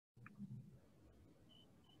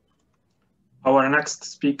Our next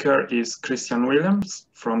speaker is Christian Williams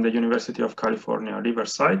from the University of California,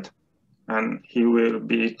 Riverside, and he will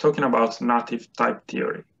be talking about native type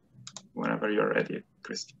theory. Whenever you're ready,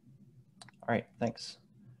 Christian. All right, thanks.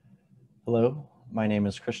 Hello, my name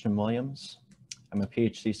is Christian Williams. I'm a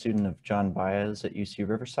PhD student of John Baez at UC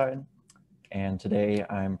Riverside, and today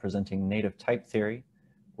I'm presenting native type theory,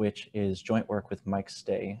 which is joint work with Mike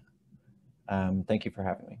Stay. Thank you for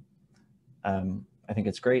having me. I think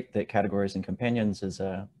it's great that Categories and Companions is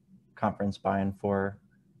a conference by and for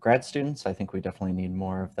grad students. I think we definitely need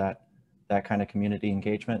more of that kind of community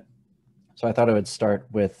engagement. So I thought I would start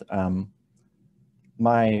with a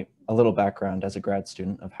little background as a grad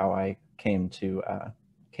student of how I came to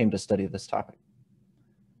study this topic.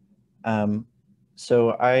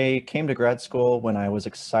 So I came to grad school when I was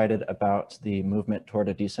excited about the movement toward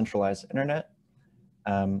a decentralized internet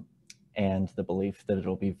and the belief that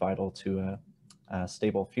it'll be vital to a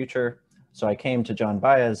stable future. So I came to John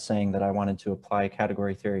Baez saying that I wanted to apply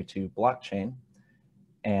category theory to blockchain.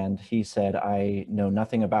 And he said, I know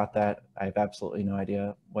nothing about that. I have absolutely no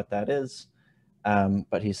idea what that is.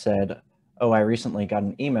 But he said, oh, I recently got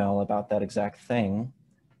an email about that exact thing.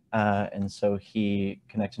 And so he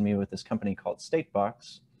connected me with this company called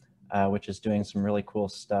Statebox, which is doing some really cool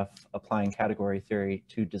stuff, applying category theory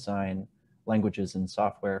to design languages and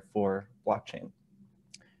software for blockchain.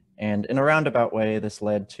 And in a roundabout way, this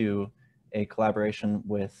led to a collaboration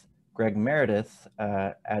with Greg Meredith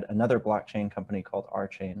at another blockchain company called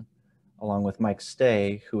rChain, along with Mike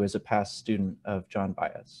Stay, who is a past student of John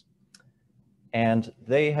Baez. And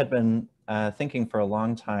they had been thinking for a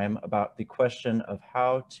long time about the question of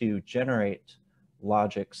how to generate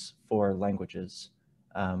logics for languages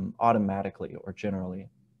automatically or generally.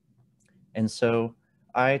 And so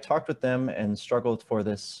I talked with them and struggled with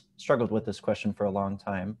this question for a long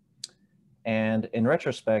time. And in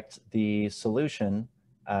retrospect, the solution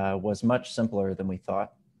was much simpler than we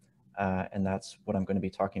thought. And that's what I'm going to be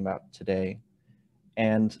talking about today.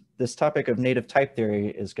 And this topic of native type theory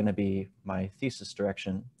is going to be my thesis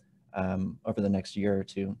direction over the next year or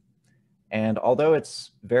two. And although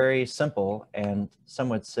it's very simple, and some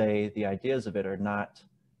would say the ideas of it are not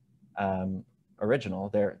original,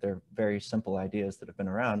 they're very simple ideas that have been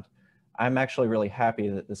around, I'm actually really happy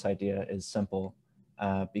that this idea is simple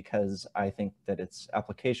because I think that its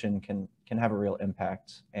application can have a real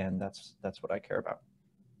impact, and that's what I care about.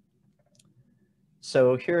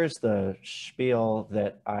 So here's the spiel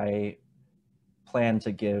that I plan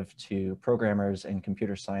to give to programmers and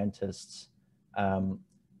computer scientists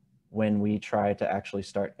when we try to actually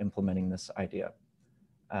start implementing this idea.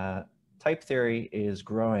 Type theory is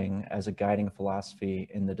growing as a guiding philosophy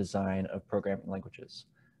in the design of programming languages.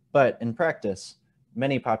 But in practice,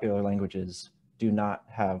 many popular languages do not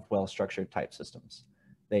have well-structured type systems.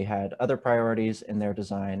 They had other priorities in their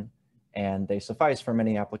design, and they suffice for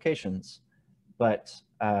many applications. But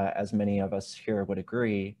as many of us here would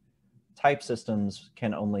agree, type systems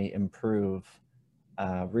can only improve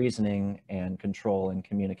reasoning and control and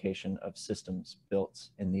communication of systems built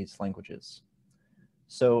in these languages.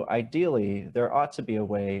 So ideally, there ought to be a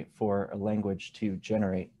way for a language to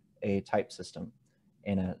generate a type system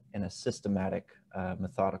in a systematic,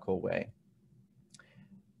 methodical way.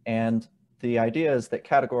 And the idea is that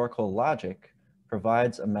categorical logic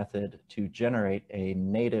provides a method to generate a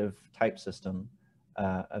native type system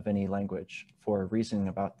of any language for reasoning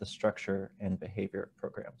about the structure and behavior of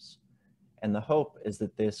programs. And the hope is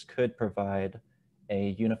that this could provide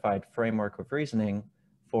a unified framework of reasoning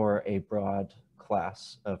for a broad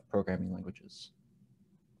class of programming languages.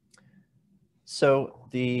 So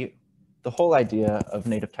the whole idea of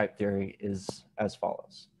native type theory is as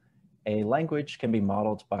follows. A language can be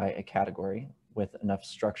modeled by a category with enough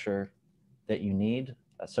structure that you need.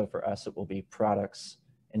 So for us, it will be products,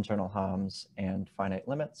 internal HOMs, and finite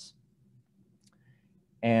limits.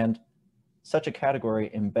 And such a category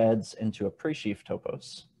embeds into a pre-sheaf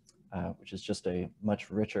topos, which is just a much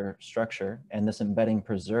richer structure. And this embedding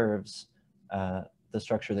preserves the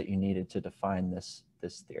structure that you needed to define this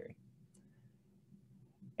theory.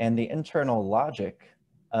 And the internal logic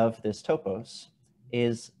of this topos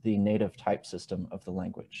is the native type system of the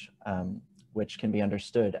language, which can be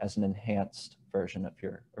understood as an enhanced version of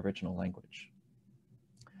your original language.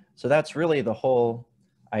 So that's really the whole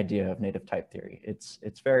idea of native type theory. It's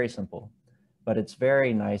very simple, but it's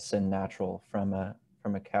very nice and natural from a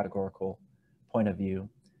categorical point of view.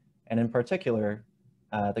 And in particular,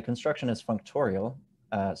 the construction is functorial,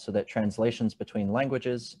 so that translations between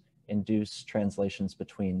languages induce translations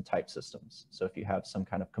between type systems. So if you have some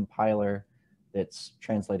kind of compiler that's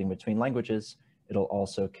translating between languages, it'll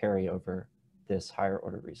also carry over this higher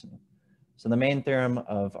order reasoning. So the main theorem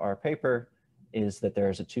of our paper is that there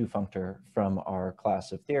is a two-functor from our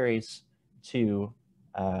class of theories to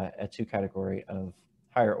a two-category of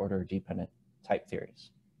higher order dependent type theories.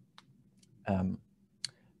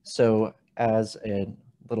 So as a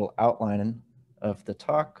little outline of the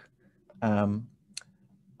talk,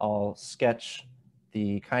 I'll sketch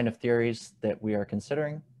the kind of theories that we are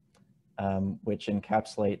considering, which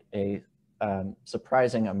encapsulate a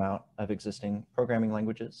surprising amount of existing programming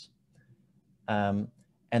languages,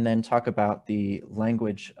 and then talk about the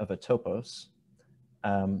language of a topos,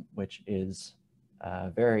 which is a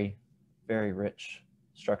very, very rich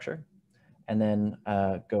structure, and then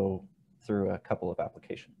go through a couple of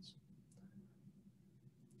applications.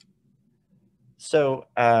 So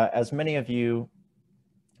as many of you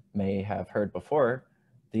may have heard before,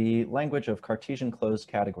 the language of Cartesian closed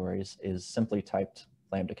categories is simply typed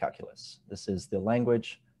lambda calculus. This is the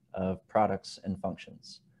language of products and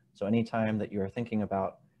functions. So anytime that you are thinking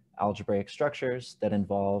about algebraic structures that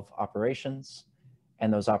involve operations,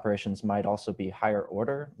 and those operations might also be higher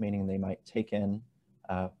order, meaning they might take in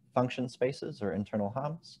function spaces or internal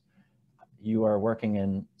hums, you are working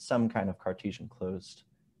in some kind of Cartesian closed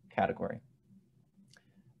category.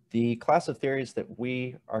 The class of theories that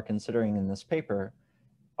we are considering in this paper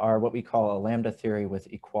are what we call a lambda theory with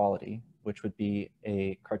equality, which would be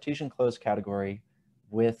a Cartesian closed category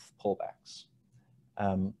with pullbacks.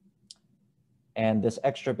 And this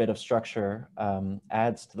extra bit of structure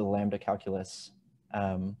adds to the lambda calculus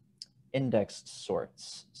indexed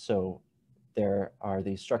sorts. So there are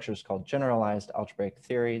these structures called generalized algebraic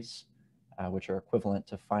theories, which are equivalent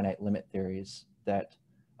to finite limit theories that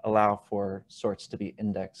allow for sorts to be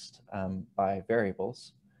indexed by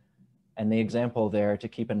variables. And the example there to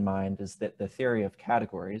keep in mind is that the theory of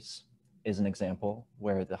categories is an example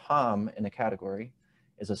where the hom in a category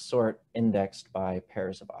is a sort indexed by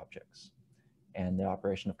pairs of objects. And the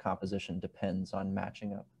operation of composition depends on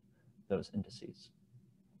matching up those indices.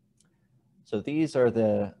 So these are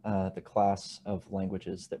the class of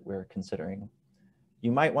languages that we're considering.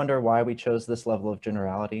 You might wonder why we chose this level of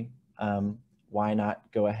generality. Why not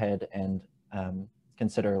go ahead and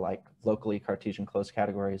consider like locally Cartesian closed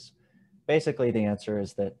categories? Basically, the answer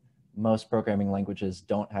is that most programming languages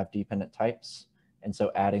don't have dependent types. And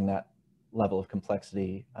so adding that level of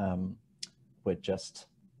complexity would just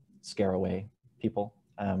scare away people.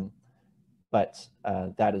 But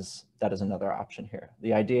that is another option here.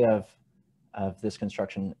 The idea of this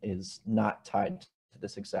construction is not tied to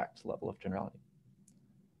this exact level of generality.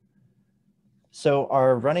 So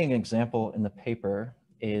our running example in the paper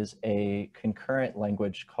is a concurrent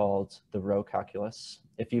language called the row calculus.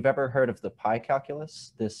 If you've ever heard of the pi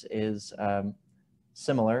calculus, this is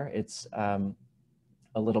similar. It's a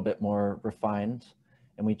little bit more refined.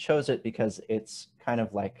 And we chose it because it's kind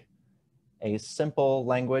of like a simple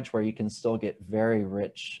language where you can still get very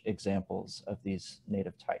rich examples of these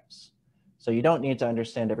native types. So you don't need to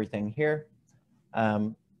understand everything here.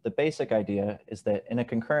 The basic idea is that in a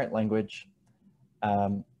concurrent language,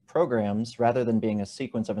 programs, rather than being a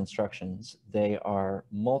sequence of instructions, they are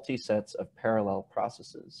multi-sets of parallel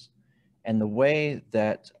processes. And the way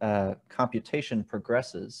that computation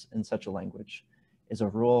progresses in such a language is a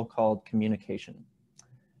rule called communication.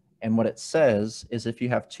 And what it says is if you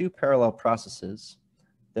have two parallel processes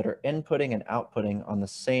that are inputting and outputting on the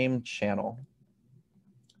same channel,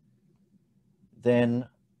 then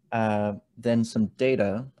some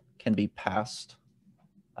data can be passed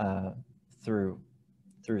through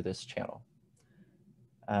this channel.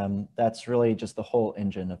 That's really just the whole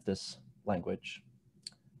engine of this language.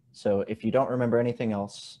 So if you don't remember anything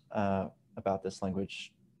else about this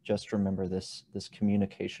language, just remember this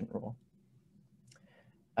communication rule.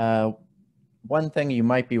 One thing you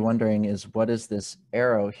might be wondering is, what is this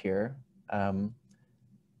arrow here?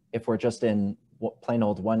 If we're just in plain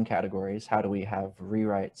old one categories, how do we have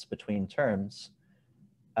rewrites between terms?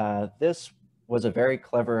 This was a very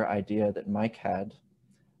clever idea that Mike had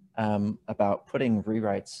about putting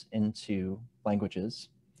rewrites into languages.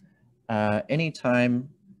 Anytime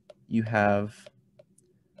you have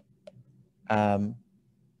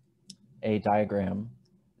a diagram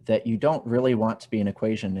that you don't really want to be an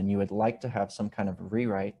equation and you would like to have some kind of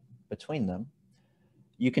rewrite between them,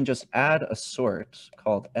 you can just add a sort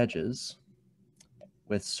called edges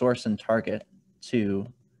with source and target to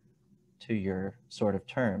your sort of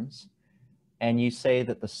terms. And you say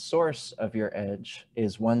that the source of your edge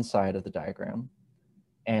is one side of the diagram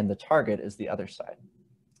and the target is the other side.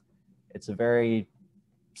 It's a very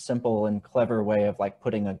simple and clever way of like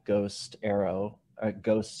putting a ghost arrow, a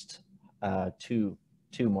ghost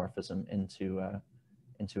two morphism into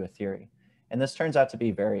a theory. And this turns out to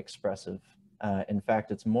be very expressive In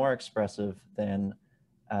fact, it's more expressive than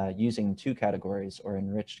using two categories or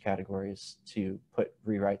enriched categories to put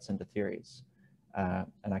rewrites into theories.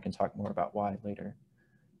 And I can talk more about why later.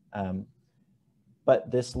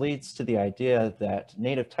 But this leads to the idea that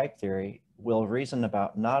native type theory will reason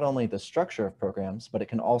about not only the structure of programs, but it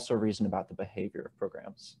can also reason about the behavior of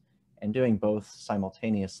programs. And doing both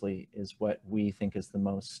simultaneously is what we think is the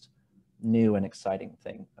most new and exciting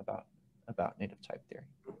thing about native type theory.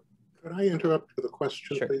 Could I interrupt with a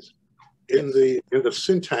question, Sure. please? In the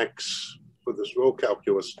syntax for this row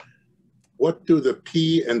calculus, what do the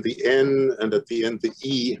P and the N and at the end the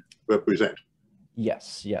E represent?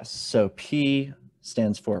 Yes, yes. So P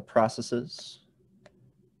stands for processes.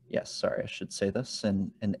 Yes, sorry, I should say this.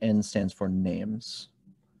 And N stands for names.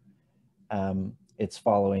 It's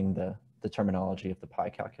following the terminology of the pi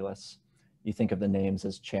calculus. You think of the names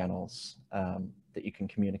as channels that you can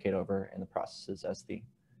communicate over, and the processes as the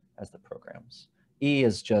programs. E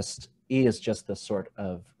is just the sort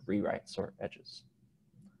of rewrites or edges.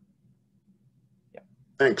 Yeah.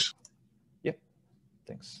 Thanks. Yep.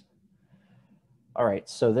 Thanks. All right.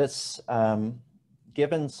 So this,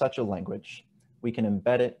 given such a language, we can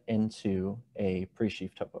embed it into a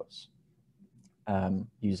pre-sheaf topos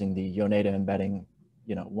using the Yoneda embedding,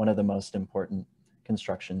 one of the most important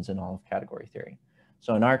constructions in all of category theory.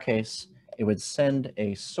 So in our case, it would send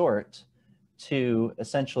a sort to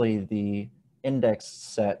essentially the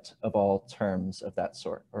indexed set of all terms of that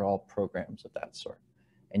sort, or all programs of that sort.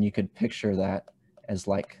 And you could picture that as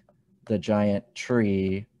like the giant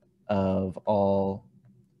tree of all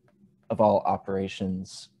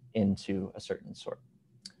operations into a certain sort.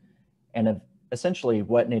 And essentially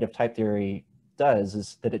what native type theory does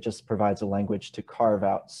is that it just provides a language to carve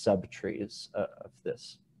out subtrees of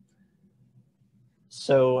this.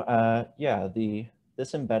 So yeah,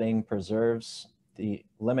 this embedding preserves the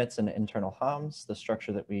limits and internal hams, the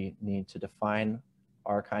structure that we need to define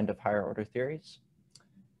our kind of higher order theories,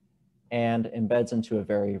 and embeds into a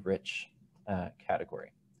very rich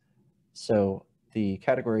category. So the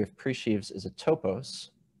category of pre-sheaves is a topos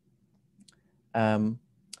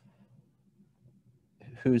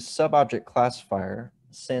whose subobject classifier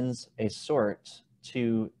sends a sort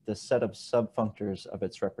to the set of subfunctors of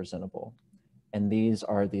its representable. And these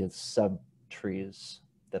are the subtrees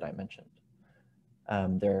that I mentioned.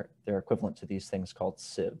 They're equivalent to these things called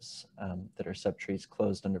sieves that are subtrees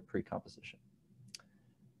closed under precomposition.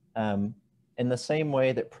 In the same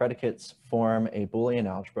way that predicates form a Boolean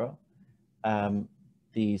algebra,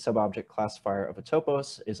 the subobject classifier of a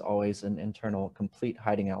topos is always an internal complete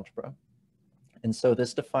hiding algebra. And so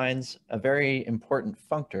this defines a very important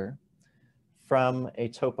functor from a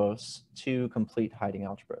topos to complete hiding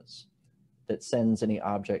algebras that sends any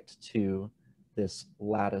object to this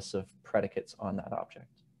lattice of predicates on that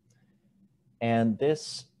object. And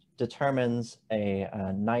this determines a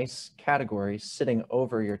nice category sitting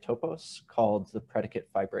over your topos called the predicate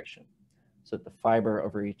fibration. So that the fiber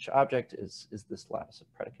over each object is this lattice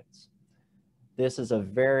of predicates. This is a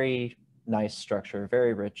very nice structure,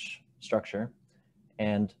 very rich structure.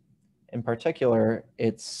 And in particular,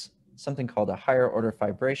 it's something called a higher order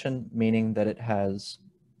fibration, meaning that it has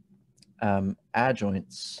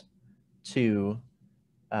adjoints to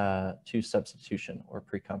substitution or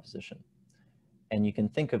precomposition. And you can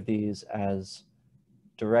think of these as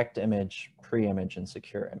direct image, pre-image, and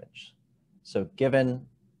secure image. So given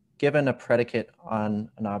a predicate on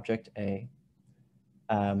an object A,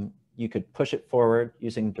 you could push it forward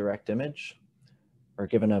using direct image, or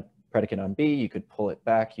given a predicate on B, you could pull it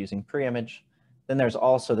back using pre-image. Then there's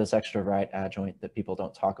also this extra right adjoint that people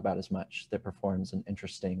don't talk about as much that performs an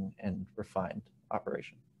interesting and refined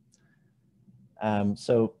operation.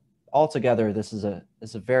 So altogether, this is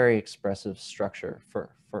a very expressive structure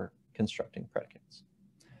for constructing predicates.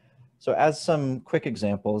 So as some quick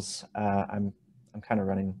examples, I'm kind of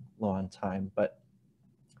running low on time, but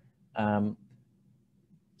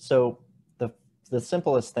so the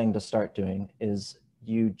simplest thing to start doing is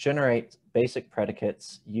you generate basic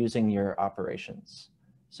predicates using your operations.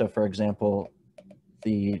 So for example,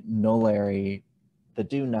 the nullary, the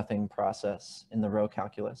do nothing process in the row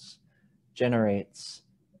calculus generates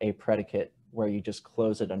a predicate where you just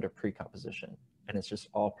close it under precomposition. And it's just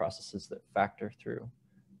all processes that factor through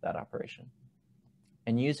that operation.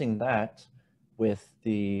 And using that with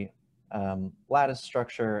the lattice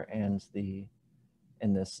structure and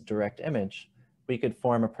in this direct image, we could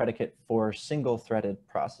form a predicate for single-threaded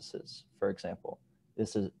processes, for example.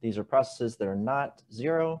 These are processes that are not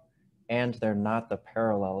zero, and they're not the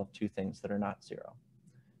parallel of two things that are not zero.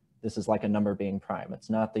 This is like a number being prime. It's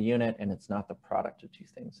not the unit, and it's not the product of two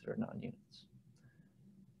things that are non-units.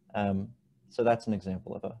 So that's an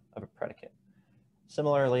example of a predicate.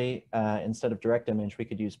 Similarly, instead of direct image, we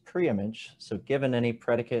could use pre-image. So given any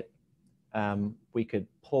predicate, we could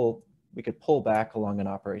pull back along an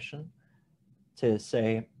operation to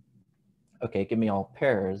say, okay, give me all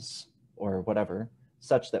pairs or whatever,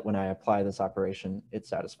 such that when I apply this operation, it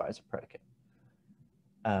satisfies a predicate.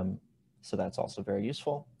 So that's also very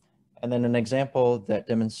useful. And then an example that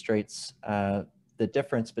demonstrates the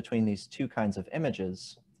difference between these two kinds of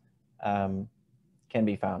images can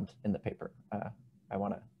be found in the paper. I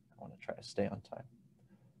want to try to stay on time.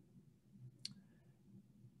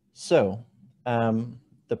 So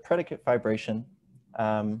the predicate vibration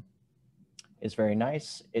is very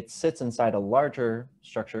nice. It sits inside a larger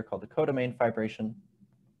structure called the codomain vibration,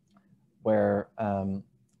 where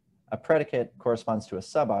a predicate corresponds to a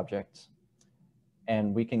subobject.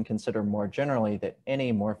 And we can consider more generally that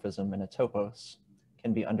any morphism in a topos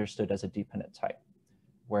can be understood as a dependent type,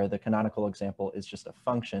 where the canonical example is just a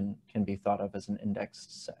function can be thought of as an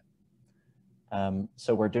indexed set.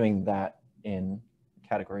 So we're doing that in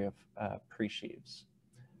category of pre-sheaves.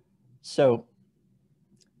 So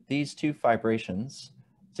these two fibrations,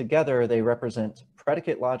 together they represent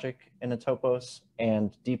predicate logic in a topos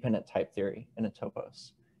and dependent type theory in a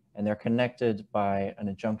topos. And they're connected by an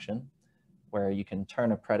adjunction where you can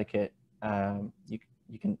turn a predicate, you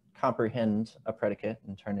can comprehend a predicate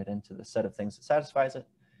and turn it into the set of things that satisfies it.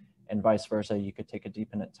 And vice versa, you could take a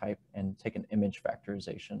dependent type and take an image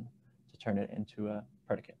factorization to turn it into a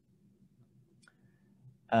predicate.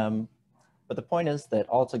 But the point is that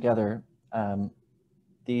altogether,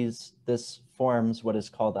 this forms what is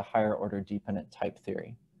called a higher order dependent type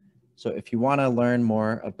theory. So if you want to learn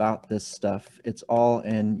more about this stuff, it's all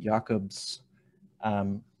in Jakob's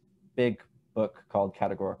big book called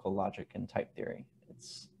Categorical Logic and Type Theory.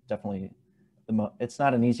 It's definitely it's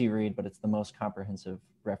not an easy read, but it's the most comprehensive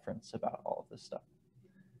reference about all of this stuff.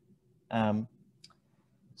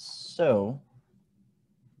 So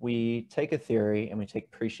we take a theory and we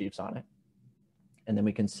take pre-sheaves on it, and then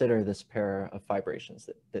we consider this pair of fibrations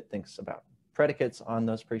that thinks about predicates on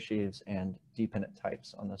those pre-sheaves and dependent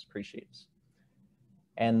types on those pre-sheaves.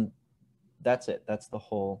 And that's it. That's the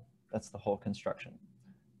whole construction.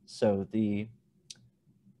 So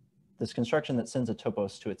this construction that sends a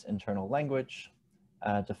topos to its internal language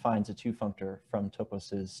defines a two-functor from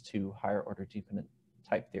toposes to higher order dependent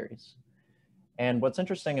type theories. And what's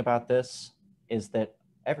interesting about this is that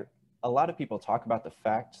a lot of people talk about the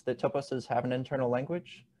fact that toposes have an internal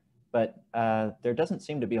language, but there doesn't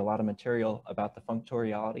seem to be a lot of material about the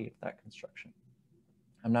functoriality of that construction.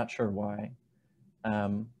 I'm not sure why.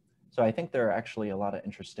 So I think there are actually a lot of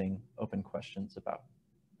interesting open questions about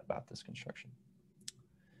this construction.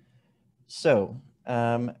 So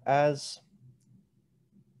as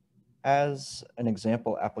an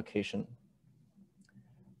example application,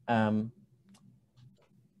 in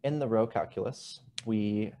the row calculus,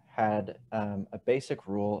 we had a basic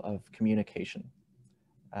rule of communication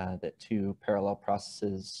that two parallel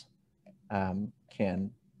processes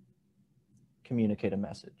can communicate a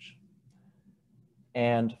message.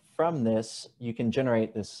 And from this, you can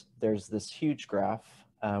generate this, there's this huge graph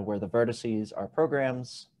where the vertices are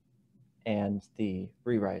programs and the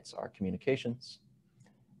rewrites are communications.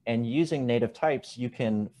 And using native types, you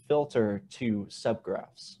can filter to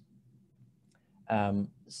subgraphs.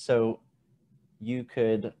 So you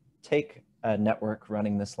could take a network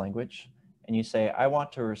running this language and you say, I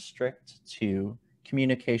want to restrict to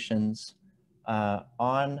communications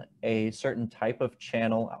on a certain type of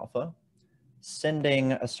channel alpha,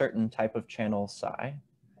 sending a certain type of channel psi,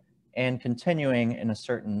 and continuing in a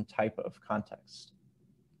certain type of context.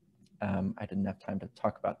 I didn't have time to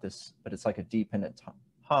talk about this, but it's like a dependent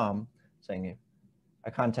HOM, saying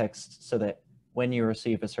a context so that when you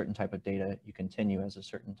receive a certain type of data, you continue as a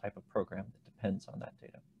certain type of program that depends on that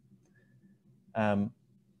data.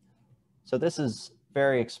 So this is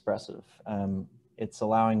very expressive. It's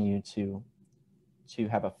allowing you to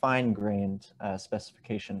have a fine-grained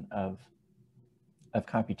specification of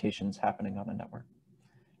computations happening on a network.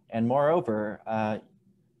 And moreover,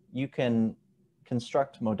 you can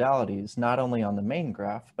construct modalities not only on the main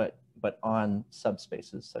graph, but on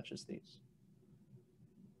subspaces such as these.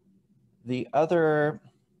 The other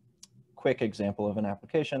quick example of an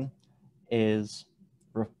application is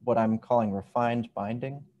what I'm calling refined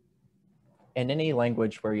binding. In any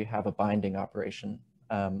language where you have a binding operation,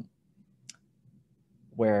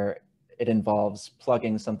 where it involves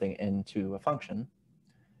plugging something into a function,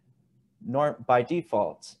 by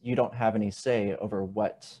default, you don't have any say over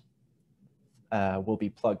what will be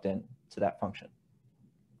plugged in to that function.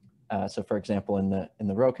 So for example, in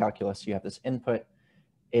the row calculus, you have this input,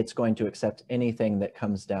 it's going to accept anything that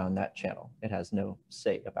comes down that channel. It has no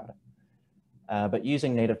say about it. But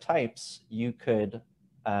using native types, you could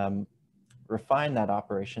refine that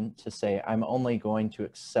operation to say, I'm only going to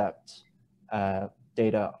accept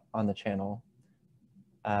data on the channel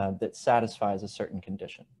that satisfies a certain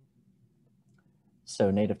condition.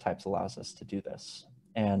 So native types allows us to do this.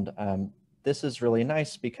 And this is really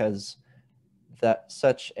nice because that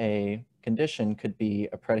such a condition could be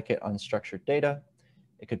a predicate on structured data.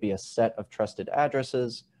 It could be a set of trusted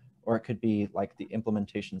addresses, or it could be like the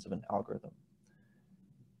implementations of an algorithm.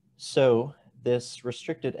 So this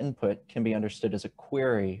restricted input can be understood as a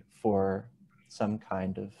query for some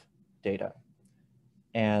kind of data.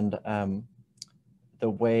 And the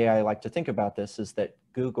way I like to think about this is that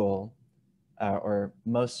Google or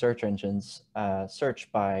most search engines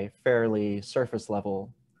search by fairly surface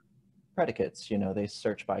level predicates. You know, they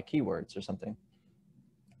search by keywords or something.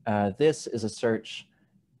 This is a search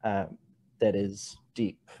that is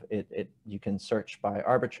deep. You can search by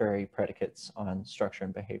arbitrary predicates on structure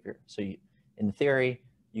and behavior. So in theory,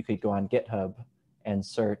 you could go on GitHub and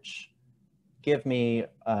search, give me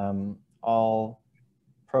all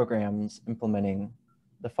programs implementing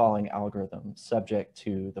the following algorithm subject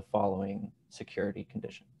to the following security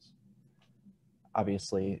conditions.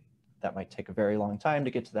 Obviously, that might take a very long time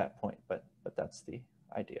to get to that point, but that's the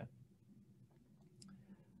idea.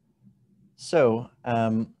 So,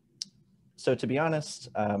 so to be honest,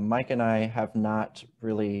 Mike and I have not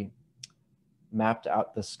really mapped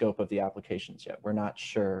out the scope of the applications yet. We're not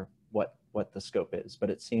sure what the scope is, but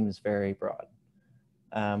it seems very broad.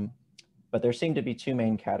 But there seem to be two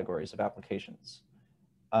main categories of applications.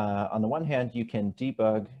 On the one hand, you can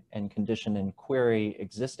debug and condition and query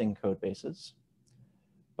existing code bases.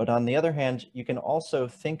 But on the other hand, you can also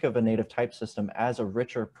think of a native type system as a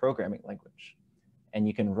richer programming language. And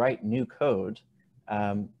you can write new code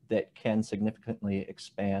that can significantly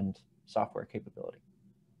expand software capability.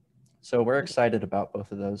 So we're excited about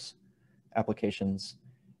both of those applications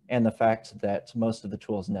and the fact that most of the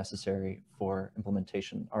tools necessary for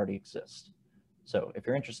implementation already exist. So if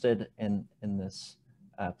you're interested in this,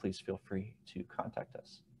 please feel free to contact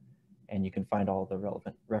us. And you can find all the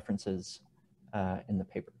relevant references in the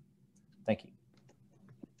paper. Thank you.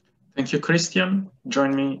 Thank you, Christian.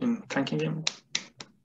 Join me in thanking him.